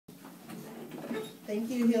Thank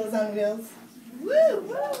you, Heels on Wheels. Woo!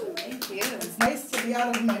 Woo! Thank you. It's nice to be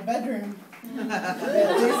out of my bedroom. I've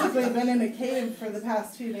basically been in a cave for the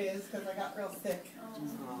past 2 days because I got real sick.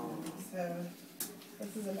 So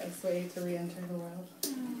this is a nice way to re-enter the world.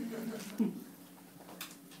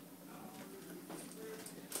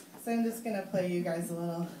 So I'm just going to play you guys a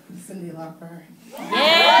little Cyndi Lauper.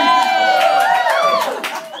 Yeah!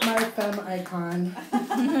 My femme icon.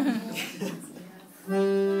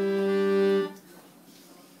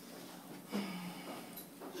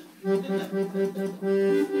 All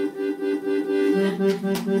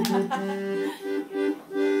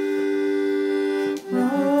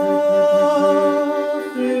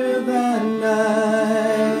through the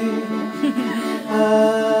night,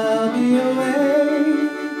 I'll be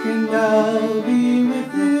awake and I'll be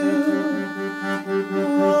with you.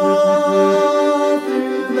 All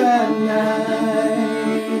through the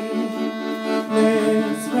night,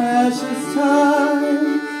 this precious time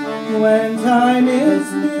when time is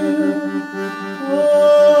new.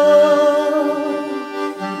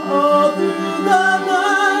 All through the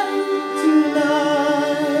night tonight,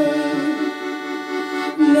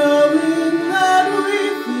 knowing that we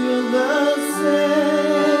feel the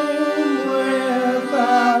same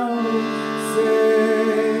without saying.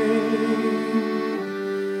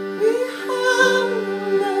 We have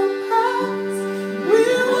no past, we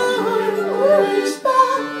won't reach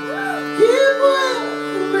back. Keep with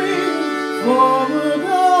me forward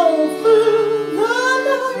all through the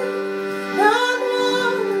night. And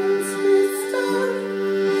once we start,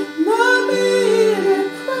 the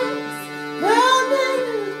minute clocks, and it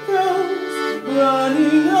goes,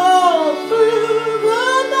 running all through the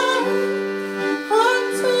night,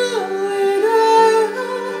 until it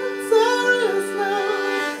ends. There is no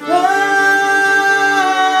end.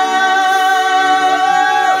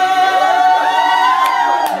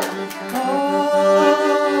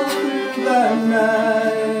 All through the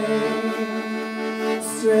night,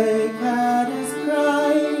 stray cat is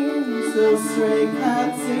crying, so stray cat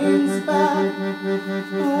sings back.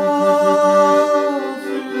 All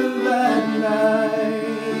through that night,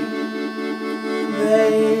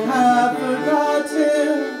 they have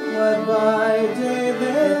forgotten what by day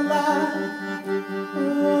they lack.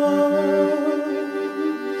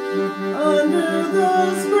 Under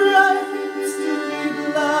those bright street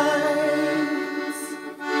lights,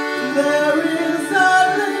 there is a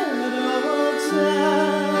little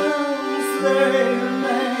chance they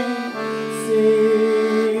may see.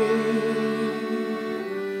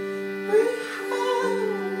 We have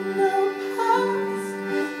no past,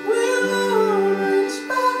 we won't reach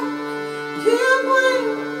back. Keep with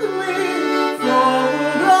me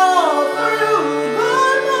forward all through the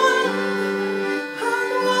night.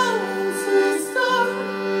 And once we start,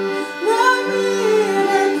 the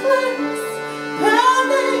minute clicks,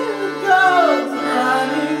 and it goes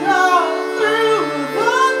running all through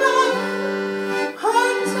the night,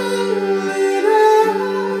 until it ends.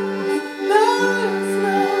 There is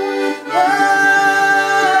no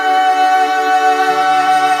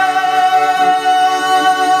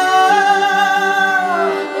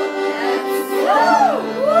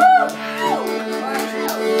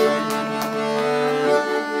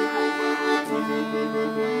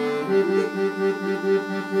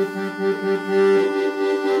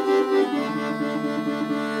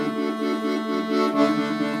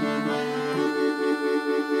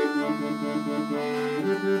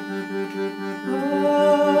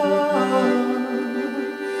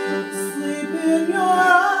sleep in your